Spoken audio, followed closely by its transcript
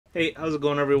Hey, how's it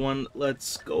going, everyone?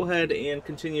 Let's go ahead and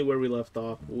continue where we left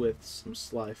off with some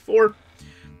Sly 4.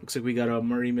 Looks like we got a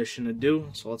Murray mission to do,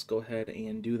 so let's go ahead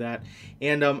and do that.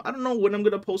 And I don't know when I'm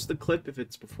going to post the clip, if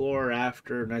it's before or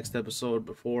after, next episode,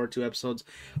 before, 2 episodes.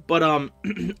 But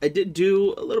I did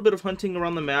do a little bit of hunting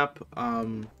around the map,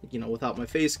 you know, without my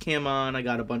face cam on. I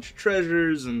got a bunch of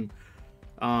treasures, and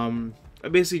I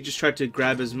basically just tried to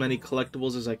grab as many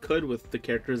collectibles as I could with the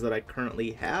characters that I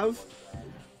currently have.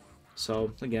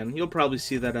 So, again, you'll probably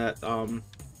see that at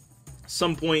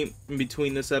some point in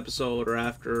between this episode or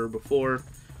after or before.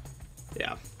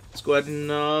 Yeah, let's go ahead and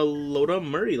load up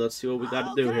Murray. Let's see what we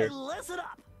got to do here. Listen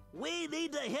up. We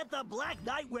need to hit the Black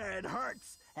Knight where it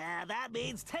hurts. And that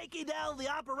means taking down the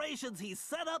operations he's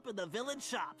set up in the village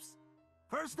shops.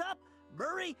 First up,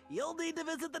 Murray, you'll need to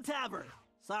visit the tavern.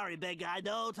 Sorry, big guy,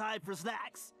 no time for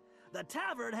snacks. The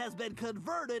tavern has been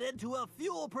converted into a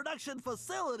fuel production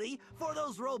facility for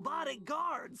those robotic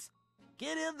guards.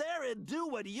 Get in there and do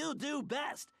what you do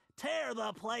best. Tear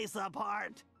the place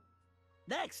apart.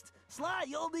 Next, Sly,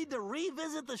 you'll need to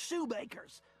revisit the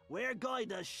shoemakers. We're going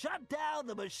to shut down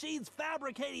the machines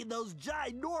fabricating those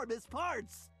ginormous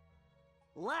parts.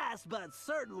 Last but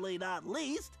certainly not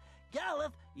least,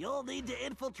 Gallup, you'll need to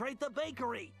infiltrate the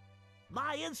bakery.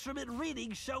 My instrument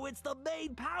readings show it's the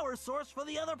main power source for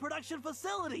the other production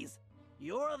facilities.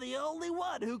 You're the only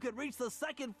one who could reach the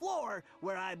second floor,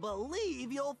 where I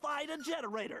believe you'll find a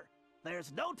generator.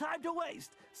 There's no time to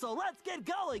waste, so let's get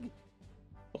going.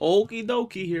 Okie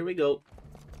dokie, here we go.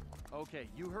 Okay,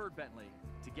 you heard Bentley.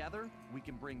 Together, we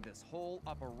can bring this whole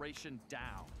operation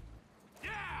down.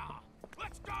 Yeah!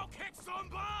 Let's go kick some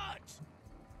butts!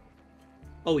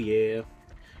 Oh yeah.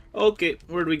 Okay,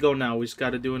 where do we go now? We just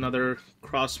gotta do another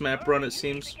cross-map run, it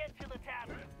seems. Get to the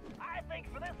tavern. I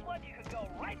think for this one you could go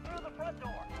right through the front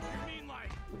door. You mean like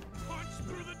punch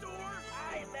through the door?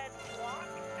 I meant walk,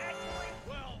 actually.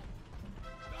 Well,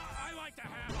 I like to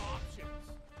have options.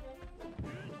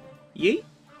 Yeet.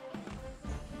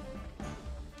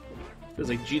 Feels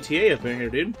like GTA up in here,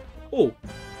 dude. Oh.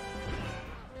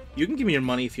 You can give me your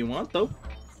money if you want, though.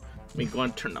 Let me go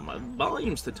and turn down my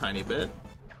volumes a tiny bit.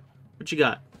 What you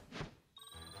got?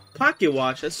 Pocket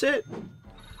watch, that's it.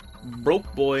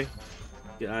 Broke boy.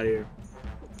 Get out of here.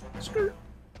 Skirt.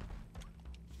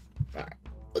 Alright.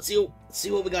 Let's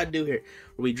see what we gotta do here.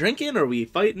 Are we drinking? Are we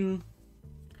fighting?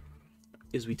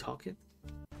 Is we talking?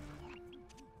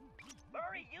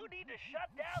 Murray, you need to shut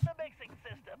down the mixing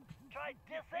system. Try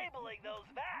disabling those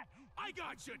vats. I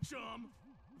got you, chum.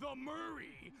 The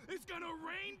Murray is gonna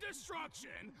rain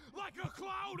destruction like a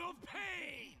cloud of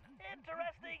pain.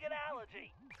 Interesting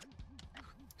analogy.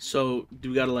 So, do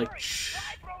we gotta like... Try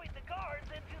throwing the guards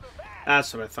into the vat.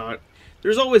 That's what I thought.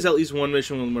 There's always at least one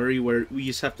mission with Murray where we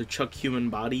just have to chuck human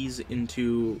bodies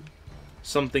into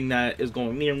something that is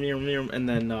going meow meow meow, and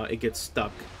then it gets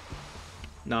stuck.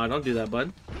 No, don't do that,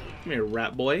 bud. Come here,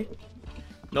 rat boy.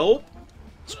 Nope.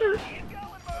 Skirt. Keep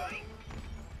going, Murray.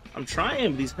 I'm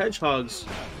trying, but these hedgehogs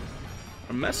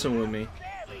are messing with me.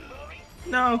 Sadly, Murray.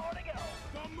 No. More to go.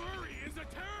 The Murray is a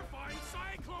terrifying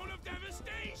cyclone of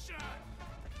devastation.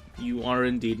 You are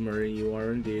indeed, Murray. You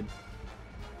are indeed.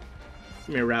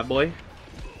 Come here, rat boy.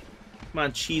 Come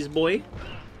on, cheese boy.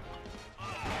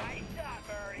 Nice shot,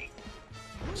 Murray.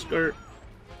 Skirt.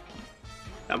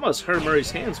 That must hurt Murray's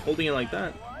hands holding it like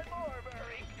that. One more,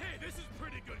 Murray. Hey, this is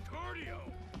pretty good cardio.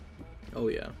 Oh,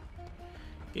 yeah.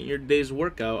 Getting your day's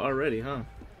workout already, huh?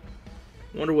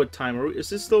 Wonder what time. Is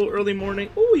this still early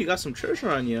morning? Oh, you got some treasure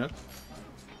on you.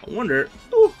 I wonder.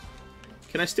 Oh,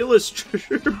 can I steal his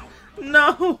treasure?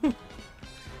 No!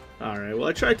 Alright, well,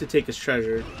 I tried to take his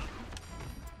treasure.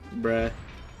 Bruh.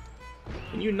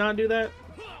 Can you not do that?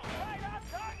 Right on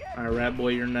target. Alright, rat boy,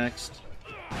 you're next.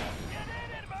 You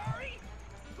did it, Murray.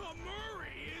 The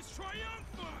Murray is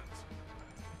triumphant.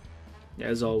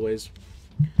 As always.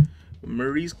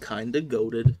 Murray's kinda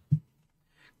goated.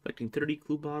 Collecting 30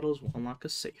 clue bottles will unlock a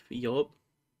safe. Yup.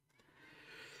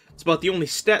 It's about the only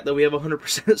stat that we have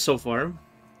 100% so far.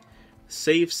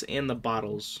 Safes and the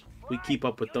bottles. We keep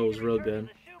up with those real good.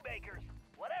 The shoemakers.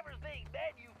 Whatever's being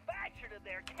manufactured in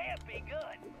there can't be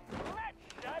good.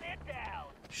 Let's shut it down.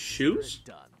 Shoes?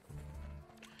 Done.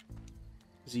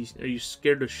 Are you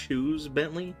scared of shoes,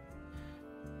 Bentley?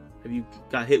 Have you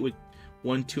got hit with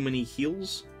one too many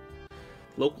heels?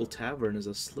 Local tavern is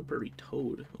a slippery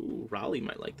toad. Ooh, Raleigh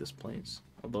might like this place.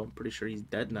 Although I'm pretty sure he's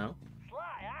dead now. Sly,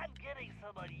 I'm getting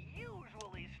some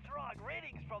unusually strong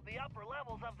ratings from the upper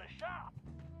levels of the shop.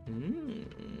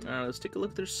 Alright, let's take a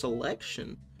look at their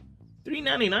selection.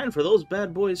 $3.99 for those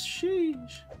bad boys.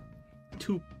 Sheesh.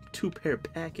 Two pair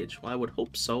package. Well, I would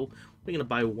hope so. We're gonna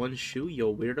buy one shoe,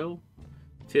 yo weirdo.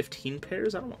 15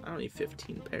 pairs? I don't need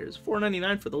 15 pairs.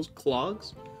 $4.99 for those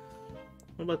clogs?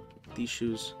 What about these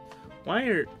shoes? Why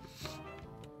are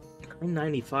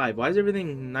 95? Why is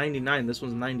everything 99? This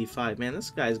one's 95. Man, this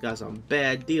guy's got some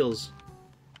bad deals.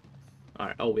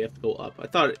 Alright, oh, we have to go up. I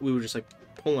thought we were just like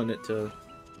pulling it to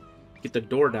get the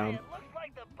door down. It looks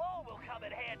like the bow will come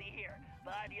in handy here,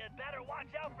 but you'd better watch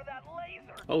out for that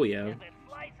laser. Oh yeah. If it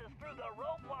slices through the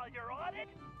rope while you're on it,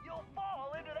 you'll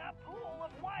fall into that pool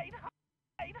of white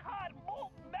hot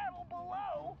molten metal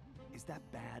below. Is that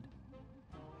bad?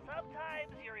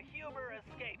 Sometimes your humor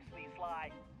escapes me,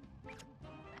 Sly.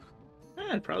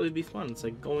 It'd probably be fun. It's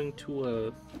like going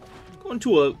to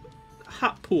a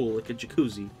hot pool, like a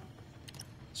jacuzzi.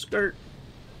 Skirt.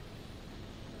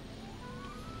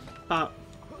 Pop.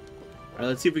 Alright,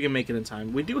 let's see if we can make it in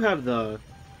time. We do have the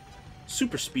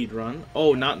super speed run.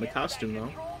 Oh, not in the costume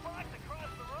though.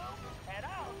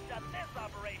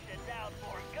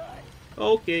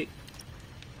 Okay.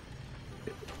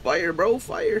 Fire, bro,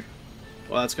 fire.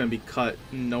 Well, that's gonna be cut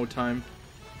in no time.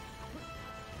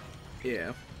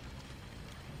 Yeah.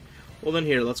 Well then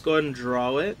here, let's go ahead and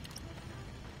draw it.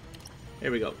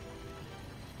 Here we go.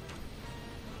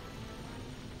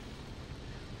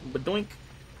 Badoink.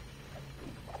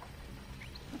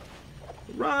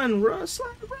 Run, run, slide,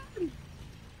 run.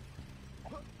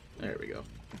 There we go.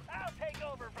 I'll take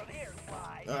over from here,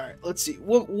 Sly. All right, let's see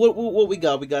what we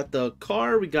got. We got the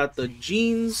car, we got the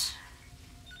jeans.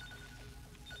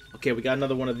 Okay, we got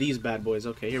another one of these bad boys.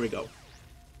 Okay, here we go.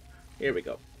 Here we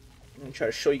go. I'm gonna try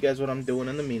to show you guys what I'm doing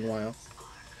in the meanwhile.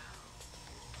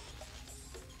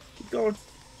 Keep going.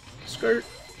 Skirt,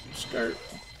 skirt.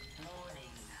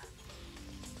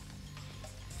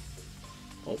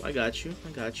 Oh, I got you.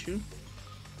 I got you.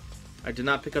 I did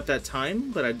not pick up that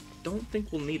time, but I don't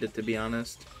think we'll need it, to be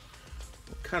honest.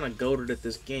 I'm kind of goated at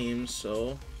this game,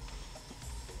 so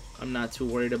I'm not too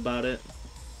worried about it.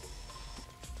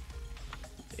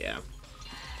 Yeah.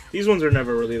 These ones are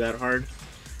never really that hard.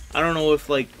 I don't know if,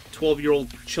 like,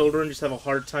 12-year-old children just have a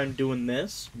hard time doing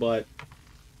this, but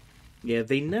yeah,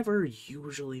 they never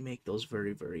usually make those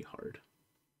very, very hard.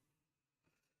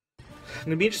 I'm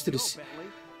gonna be interested to see. Bentley.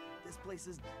 This place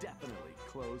is definitely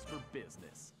closed for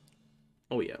business.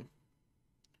 Oh yeah.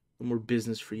 No more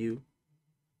business for you.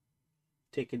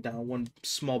 Take it down one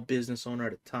small business owner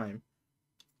at a time.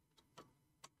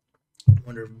 I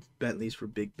wonder if Bentley's for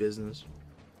big business.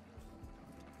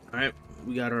 Alright,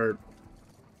 we got our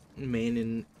man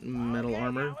in metal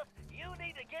armor. Alice, you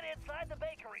need to get inside the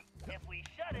bakery. If we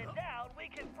shut it down, we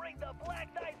can bring the Black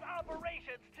Knight's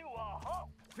operations to a halt.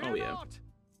 Oh yeah.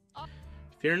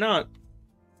 Fear not.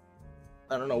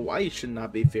 I don't know why you should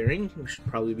not be fearing. You should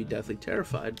probably be deathly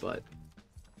terrified, but...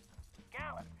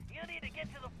 Gallus, you need to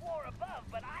get to the floor above,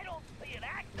 but I don't see an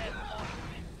access point.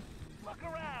 Look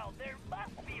around. There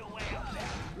must be a way up there.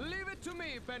 Leave it to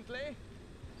me, Bentley.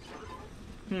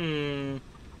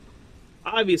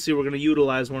 Obviously, we're going to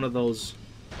utilize one of those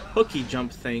hooky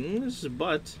jump things,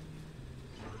 but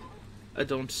I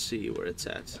don't see where it's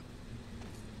at.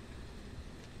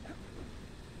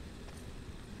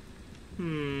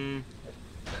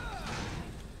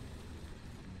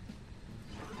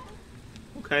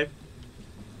 Okay.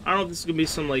 I don't know if this is going to be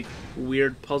some, like,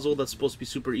 weird puzzle that's supposed to be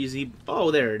super easy.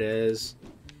 Oh, there it is.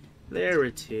 There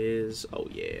it is. Oh,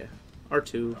 yeah.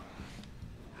 R2.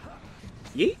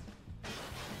 Yeet.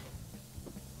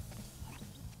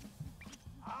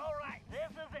 Alright,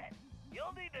 this is it.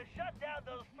 You'll need to shut down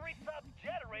those 3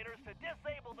 sub-generators to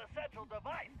disable the central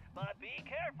device, but be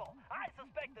careful. I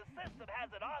suspect the system has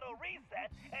an auto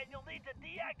reset, and you'll need to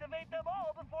deactivate them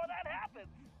all before that happens.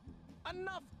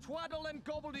 Enough twaddle and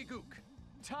gobbledygook.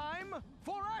 Time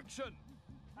for action.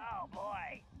 Oh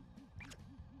boy.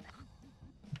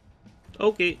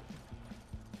 Okay.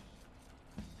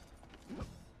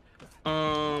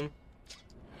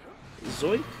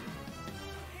 Zoink.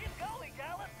 Keep going,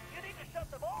 Gallus. You need to shut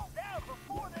them all down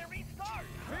before they restart.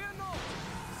 Fear not.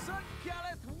 Sir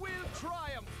Gareth will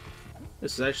triumph.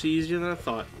 This is actually easier than I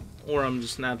thought. Or I'm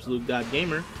just an absolute god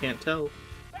gamer. Can't tell.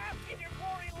 Bask in your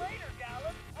glory later,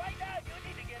 Gallus. Right now, you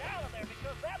need to get out of there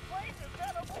because that place is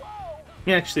gonna blow.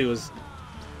 He actually was...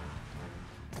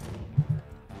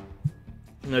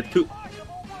 I'm gonna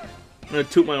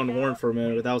toot my own horn for a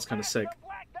minute, but that was kind of sick.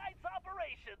 Black Knight's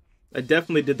operations. I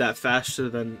definitely did that faster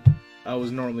than I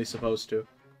was normally supposed to.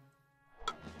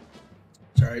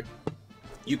 It's alright.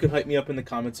 You can hype me up in the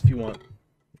comments if you want.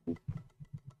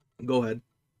 Go ahead.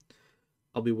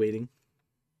 I'll be waiting.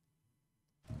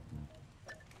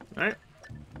 Alright.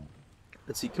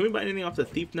 Let's see. Can we buy anything off the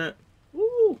Thief Net?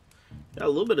 Woo! Got a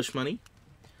little bit of shmoney.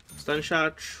 Stun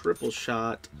shot, triple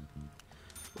shot.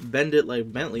 Bend it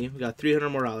like Bentley. We got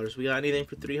 $300 more. We got anything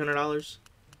for $300?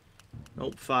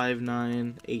 Nope. 5,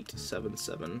 9, 8, 7,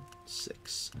 7,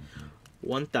 6,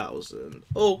 1,000.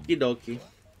 Okie dokie.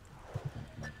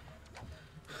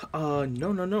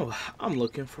 No. I'm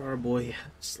looking for our boy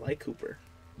Sly Cooper.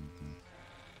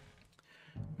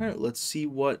 Alright, let's see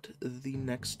what the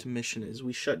next mission is.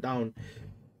 We shut down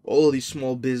all of these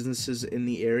small businesses in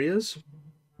the areas.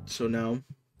 So now,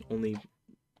 only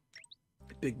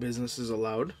big businesses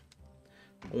allowed.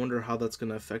 I wonder how that's going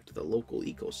to affect the local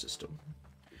ecosystem.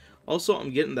 Also,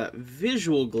 I'm getting that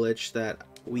visual glitch that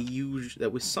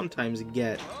we sometimes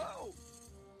get.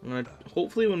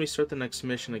 Hopefully when we start the next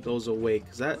mission it goes away,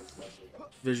 because that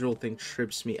visual thing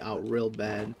trips me out real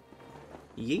bad.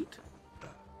 Yeet.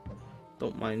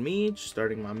 Don't mind me, just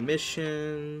starting my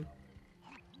mission.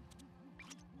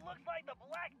 Looks like the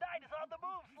Black Knight is on the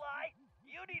move, Sly.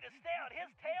 You need to stay on his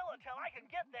tail until I can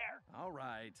get there. All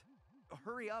right.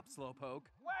 Hurry up, Slowpoke.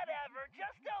 Whatever,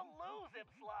 just don't lose him,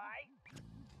 Sly.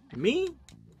 Me?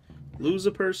 Lose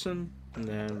a person?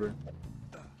 Never.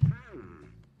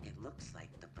 It looks like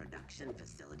the production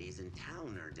facilities in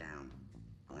town are down.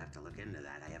 I'll have to look into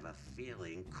that. I have a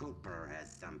feeling Cooper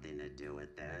has something to do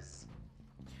with this.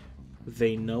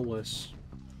 They know us.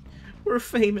 We're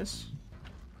famous.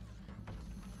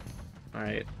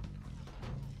 Alright.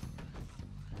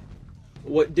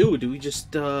 What do? Do we just,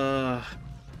 stalk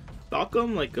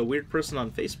them like a weird person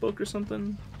on Facebook or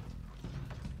something?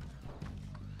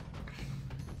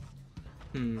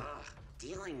 Ugh,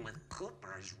 dealing with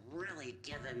Cooper is really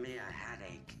giving me a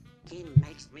headache. He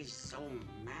makes me so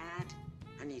mad.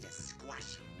 I need to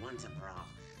squash him once and for all.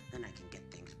 Then I can get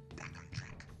things back on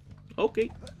track. Okay.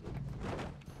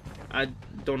 I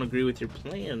don't agree with your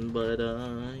plan, but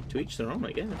to each their own,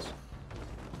 I guess.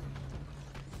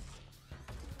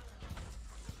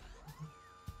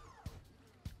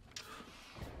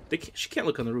 She can't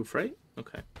look on the roof, right?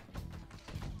 Okay.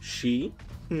 She?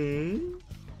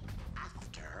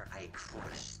 After I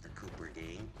crush the Cooper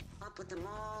gang, I'll put them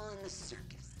all in the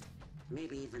circus.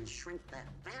 Maybe even shrink that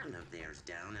van of theirs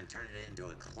down and turn it into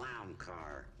a clown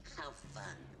car. How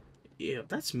fun. Yeah,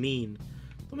 that's mean.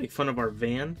 Don't make fun of our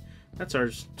van. That's our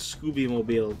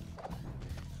Scooby-Mobile.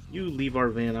 You leave our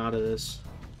van out of this.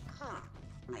 Huh.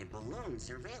 My balloon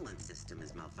surveillance system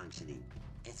is malfunctioning.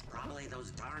 It's probably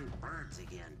those darn birds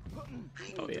again. I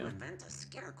need to invent a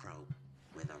scarecrow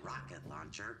with a rocket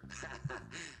launcher.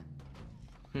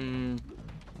 I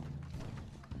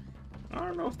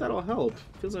don't know if that'll help.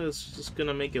 Feels like it's just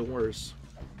gonna make it worse.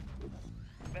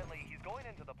 Bentley, he's going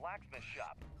into the blacksmith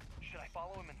shop. Should I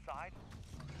follow him inside?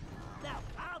 Now,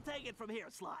 I'll take it from here,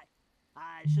 Sly.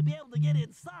 I should be able to get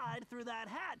inside through that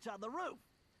hatch on the roof.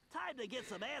 Time to get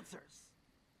some answers.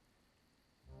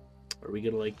 Are we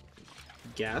gonna, like,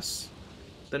 gas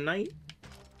the night?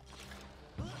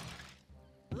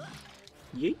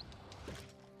 Yeet.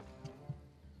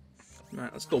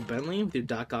 Alright, let's go, Bentley, with your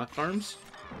Doc Ock arms.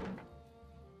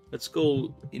 Let's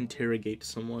go interrogate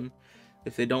someone.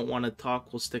 If they don't want to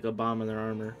talk, we'll stick a bomb in their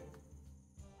armor.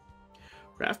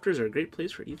 Rafters are a great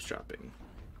place for eavesdropping.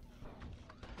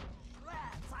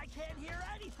 Rats, I can't hear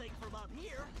anything from up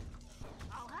here.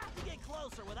 I'll have to get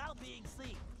closer without being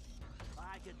seen.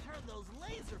 I can turn those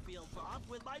laser fields off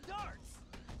with my darts.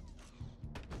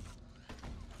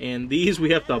 And these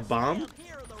we have to bomb? Up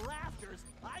here in the rafters,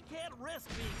 I can't risk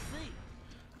being seen.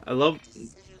 I love...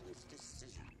 Decisions.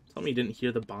 Tell me you didn't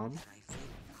hear the bomb. Should I feed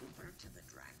Cooper to the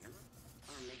dragon?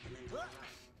 Or make him into a rug?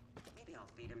 Maybe I'll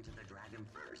feed him to the dragon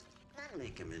first, then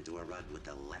make him into a rug with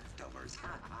the leftovers.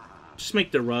 Ha ha. Just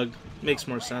make the rug. Makes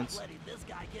more sense. Letting this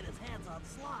guy get his hands on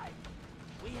Sly.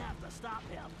 We have to stop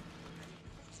him.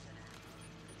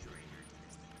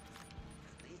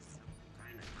 At least some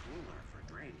kind of cooler for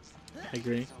drinks. I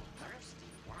agree. So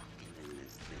thirsty walking in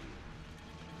this thing.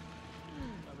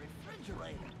 A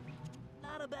refrigerator.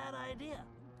 Not a bad idea.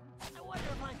 I wonder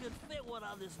if I could fit one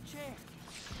on this chair.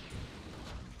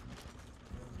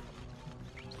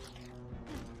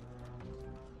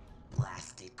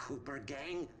 Blasted Cooper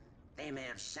gang. They may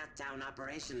have shut down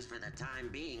operations for the time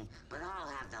being, but I'll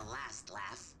have the last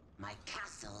laugh. My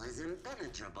castle is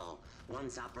impenetrable.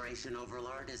 Once Operation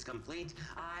Overlord is complete,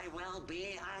 I will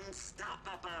be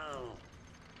unstoppable.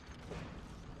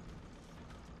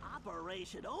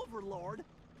 Operation Overlord?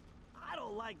 I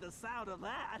don't like the sound of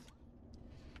that.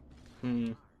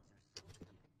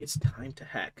 It's time to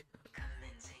hack.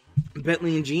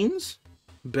 Bentley and jeans?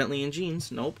 Bentley and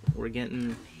jeans? Nope. We're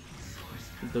getting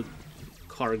the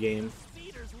car game.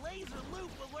 Speeder's laser loop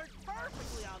will work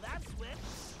perfectly on that switch.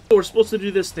 Oh, we're supposed to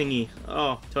do this thingy.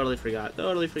 Oh, totally forgot.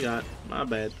 Totally forgot. My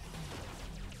bad.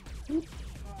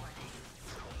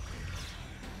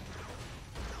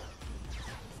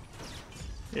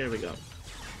 There we go.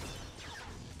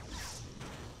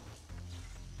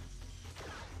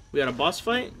 We got a boss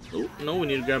fight? Oh, no, we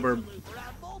need to grab our...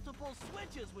 Multiple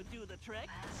switches would do the trick.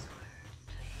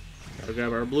 Gotta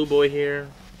grab our blue boy here.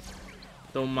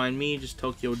 Don't mind me, just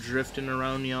Tokyo drifting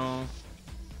around, y'all.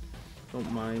 Don't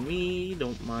mind me,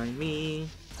 don't mind me.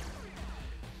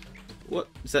 What?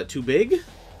 Is that too big?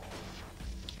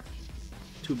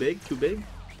 Too big? Too big?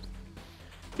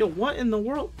 Yo, what in the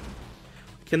world?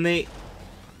 Can they...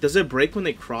 Does it break when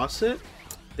they cross it?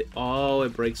 Oh,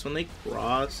 it breaks when they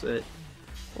cross it.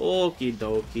 Okie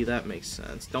dokie, that makes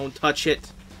sense. Don't touch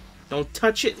it. Don't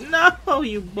touch it. No,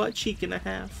 you butt cheek and a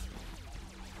half.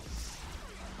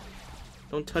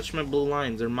 Don't touch my blue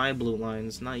lines. They're my blue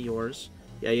lines, not yours.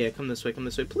 Yeah, come this way,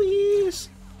 please.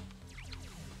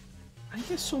 Why are you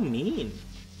guys so mean?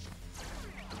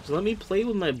 Just let me play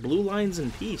with my blue lines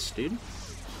in peace, dude.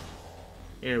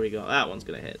 Here we go. That one's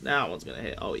gonna hit. That one's gonna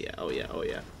hit. Oh yeah, oh yeah, oh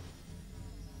yeah.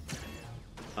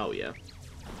 Oh yeah.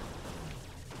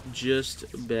 Just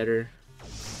better.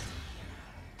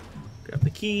 Grab the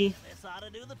key. This ought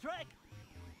to do the trick.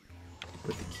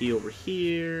 Put the key over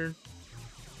here.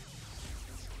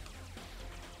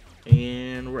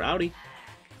 And we're outie.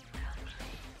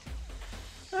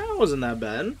 That wasn't that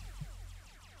bad.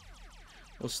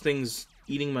 Those things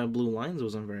eating my blue lines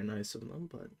wasn't very nice of them,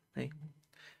 but hey,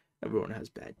 everyone has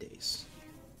bad days.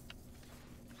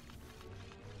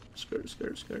 Skirt,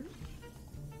 skirt, skirt.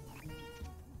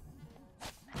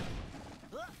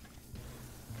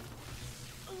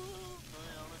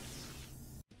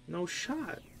 No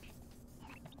shot.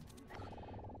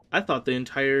 I thought the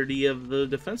entirety of the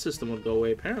defense system would go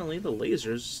away. Apparently, the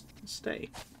lasers stay.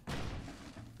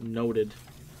 Noted.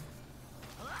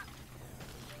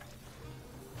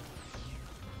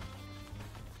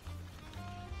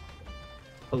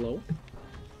 Hello?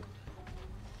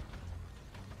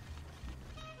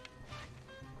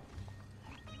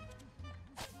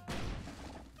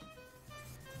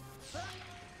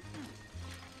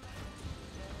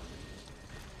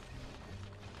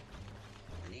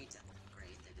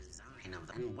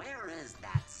 And where is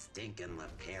that stinking La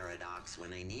Paradox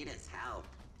when I need his help?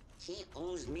 He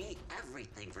owes me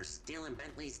everything for stealing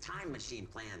Bentley's time machine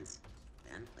plans.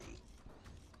 Bentley?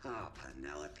 Oh,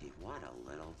 Penelope, what a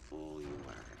little fool you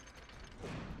were.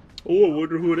 Oh, I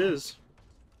wonder who it is.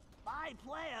 My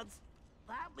plans?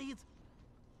 That means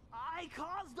I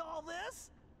caused all this?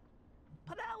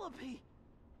 Penelope!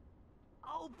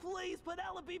 Oh, please,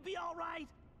 Penelope, be alright!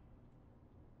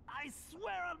 I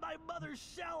swear on my mother's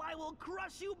shell I will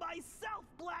crush you myself,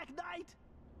 Black Knight!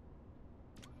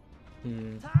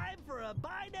 Time for a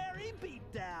binary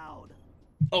beatdown!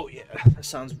 Oh yeah, that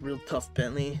sounds real tough,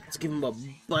 Bentley. Let's give him a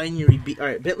binary beat.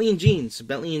 Alright, Bentley and jeans.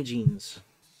 Bentley and jeans.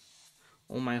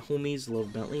 All my homies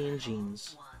love Bentley and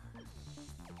jeans.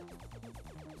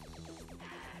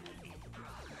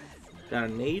 Got a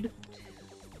nade?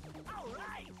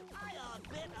 Alright, I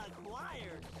been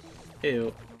acquired.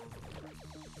 Ew.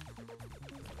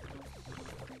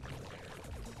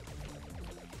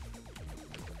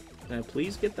 Can I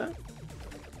please get that?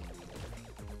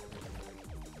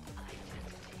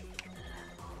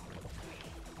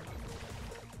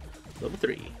 Level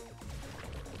 3.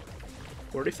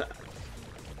 45.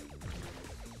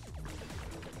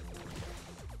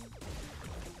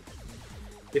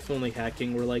 If only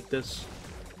hacking were like this.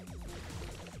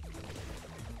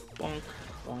 Bonk,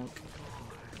 bonk.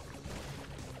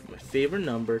 My favorite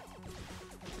number.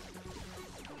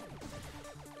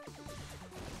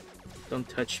 Don't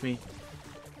touch me,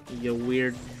 you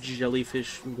weird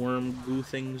jellyfish worm goo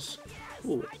things.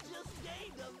 Ooh.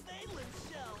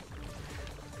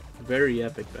 Very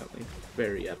epic, Bentley.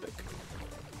 Very epic.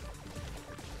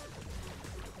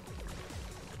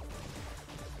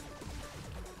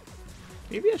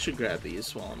 Maybe I should grab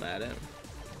these while I'm at it.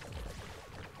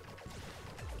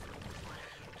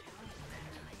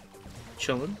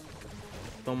 Chillin'.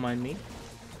 Don't mind me.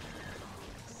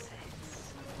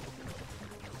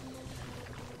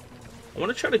 I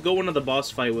want to try to go into the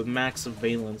boss fight with max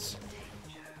surveillance.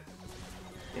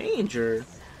 Danger?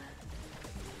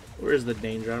 Where's the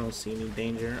danger? I don't see any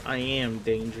danger. I am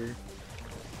danger.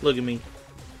 Look at me.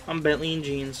 I'm Bentley in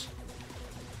jeans.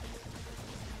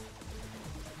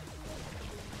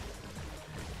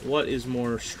 What is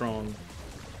more strong?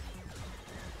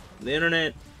 The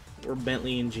internet or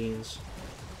Bentley in jeans?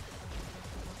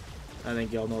 I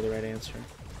think y'all know the right answer.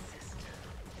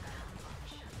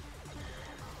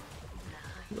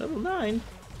 Level 9?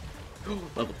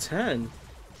 Level 10?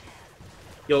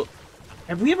 Yo,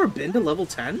 have we ever been to level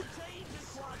 10?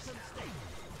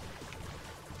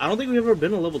 I don't think we've ever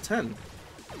been to level 10.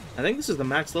 I think this is the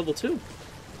max level 2.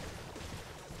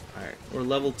 Alright, we're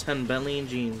level 10 Bentley and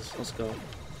Jeans. Let's go.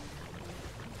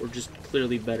 We're just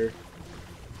clearly better.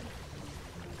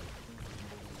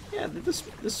 Yeah,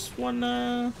 this one,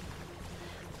 a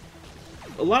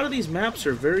lot of these maps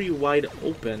are very wide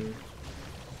open.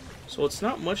 So it's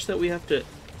not much that we have to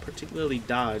particularly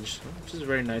dodge, which is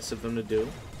very nice of them to do.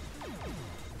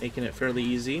 Making it fairly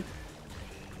easy.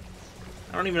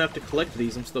 I don't even have to collect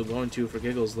these, I'm still going to for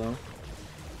giggles though.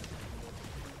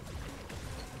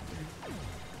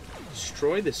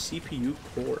 Destroy the CPU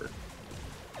core.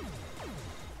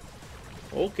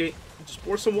 Okay, just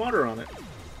pour some water on it.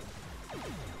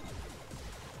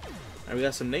 Alright, we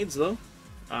got some nades though.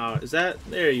 Is that...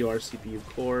 There you are, CPU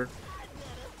core.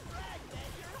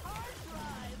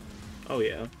 Oh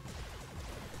yeah.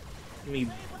 Let me...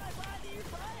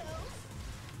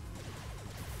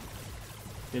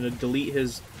 Gonna delete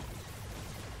his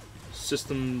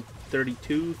System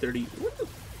 32, 30... What the...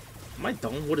 Am I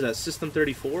dumb? What is that? System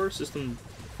 34? System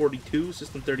 42?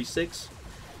 System 36?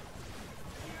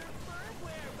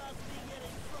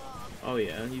 Oh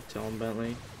yeah, you tell him,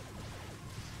 Bentley.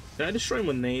 Can I destroy him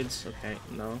with nades? Okay,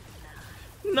 no.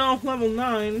 No, level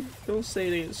 9! Don't say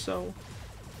it ain't so.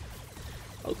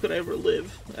 How could I ever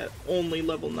live at only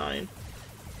level 9?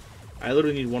 I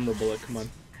literally need one more bullet, come on.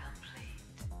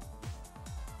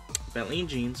 Bentley and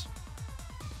Jeans.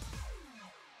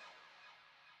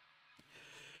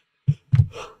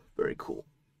 Very cool.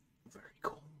 Very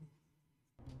cool.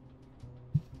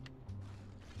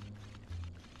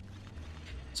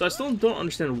 So I still don't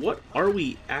understand, what are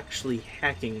we actually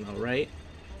hacking though, right?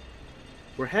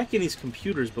 We're hacking these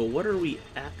computers, but what are we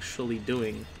actually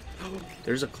doing?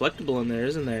 There's a collectible in there,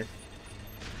 isn't there?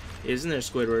 Isn't there,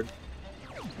 Squidward?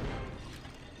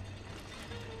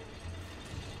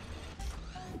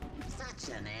 Such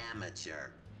an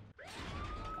amateur.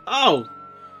 Oh!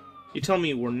 You tell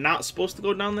me we're not supposed to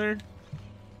go down there?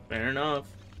 Fair enough.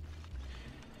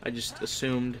 I just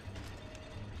assumed.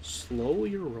 Slow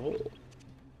your roll.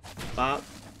 Bop.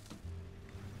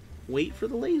 Wait for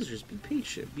the lasers. Be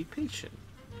patient. Be patient.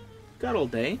 Got all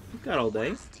day. Got all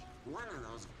day. One of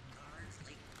those guards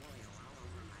leak oil all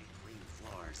over my clean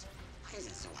floors. Why is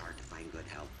it so hard to find good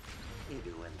help? Maybe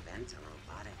we'll invent a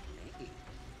robotic maid.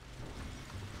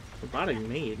 Robotic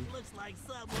maid? Looks like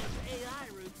someone's AI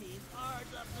routines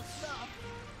aren't up to snuff.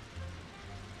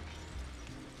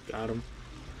 Got him.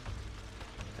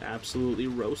 Absolutely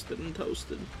roasted and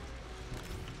toasted.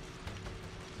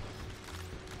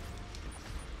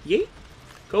 Yeet.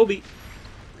 Kobe.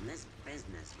 When this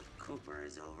business with Cooper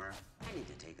is over, I need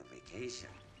to take a vacation.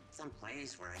 Some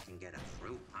place where I can get a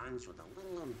fruit punch with a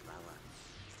little umbrella.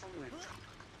 Somewhere tropical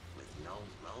with no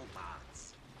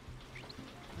robots.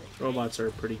 Robots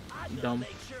are pretty I'm gonna dumb.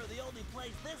 make sure the only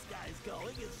place this guy's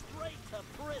going is straight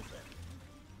to prison.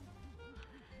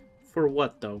 For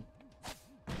what, though?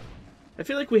 I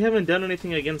feel like we haven't done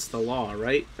anything against the law,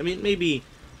 right? I mean, maybe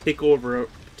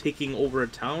taking over a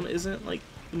town isn't, like,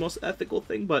 the most ethical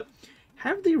thing, but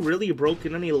have they really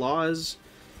broken any laws?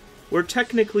 We're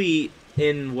technically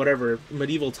in, whatever,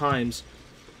 medieval times.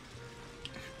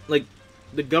 Like,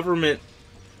 the government...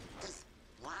 This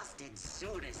blasted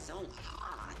suit is so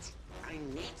hot. I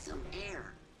need some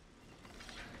air.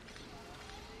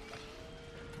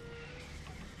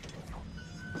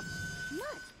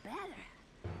 Much better.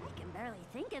 I can barely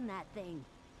think in that thing.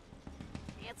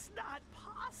 It's not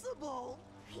possible.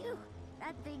 Phew,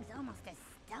 that thing's almost as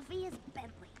stuffy as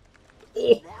Bentley.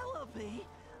 Oh! Penelope?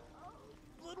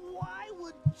 But why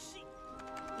would she...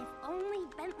 If only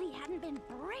Bentley hadn't been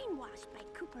brainwashed by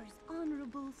Cooper's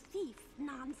honorable thief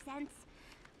nonsense,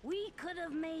 we could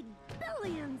have made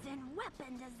billions in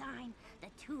weapon design. The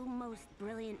two most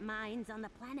brilliant minds on the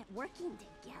planet working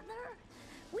together.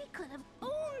 We could have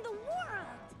owned the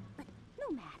world. But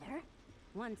no matter.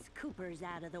 Once Cooper's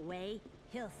out of the way,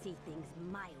 he'll see things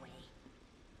my way.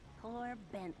 Poor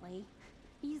Bentley.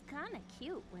 He's kind of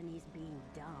cute when he's being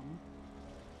dumb.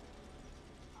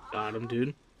 Got him,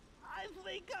 dude. I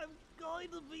think I'm going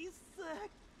to be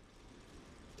sick.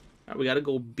 Alright, we gotta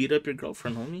go beat up your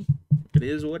girlfriend, homie. It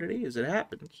is what it is. It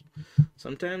happens.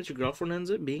 Sometimes your girlfriend ends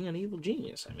up being an evil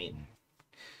genius. I mean,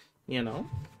 you know.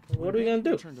 What are we gonna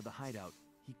do? Returned to the hideout.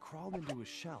 He crawled into his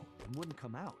shell and wouldn't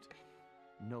come out.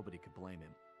 Nobody could blame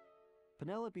him.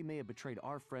 Penelope may have betrayed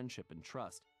our friendship and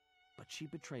trust, but she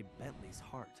betrayed Bentley's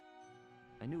heart.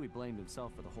 I knew he blamed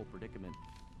himself for the whole predicament,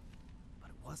 but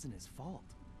it wasn't his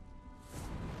fault.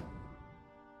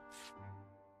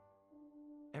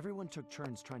 Everyone took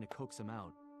turns trying to coax him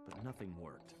out, but nothing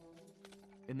worked.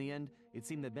 In the end, it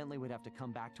seemed that Bentley would have to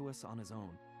come back to us on his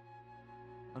own.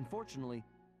 Unfortunately,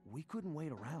 we couldn't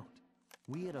wait around.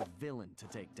 We had a villain to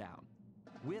take down,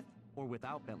 with or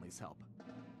without Bentley's help.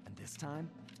 And this time,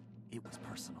 it was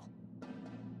personal.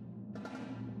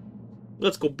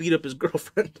 Let's go beat up his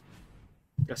girlfriend.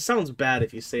 That sounds bad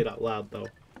if you say it out loud, though.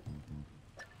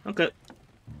 Okay.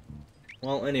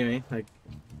 Well, anyway, like,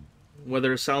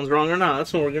 whether it sounds wrong or not,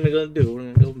 that's what we're gonna go do.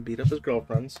 We're gonna go beat up his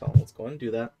girlfriend, so let's go and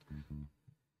do that.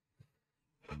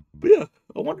 But yeah,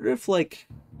 I wonder if, like,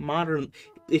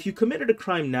 if you committed a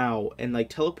crime now and, like,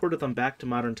 teleported them back to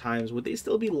modern times, would they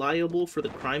still be liable for the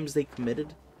crimes they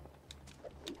committed?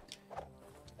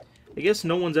 I guess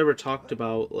no one's ever talked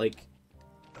about, like,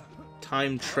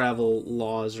 time travel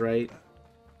laws, right?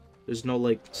 There's no,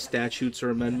 like, statutes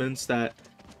or amendments that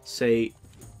say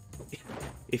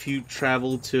if you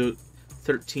travel to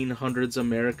 1300s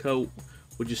America,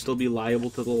 would you still be liable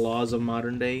to the laws of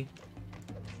modern day?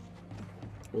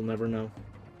 We'll never know.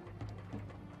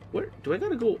 Where do I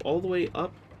gotta go all the way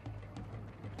up?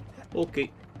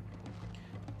 Okay.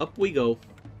 Up we go.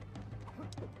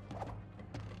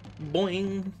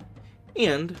 Boing.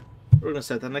 And we're gonna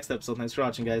start that next episode. Thanks for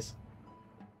watching, guys.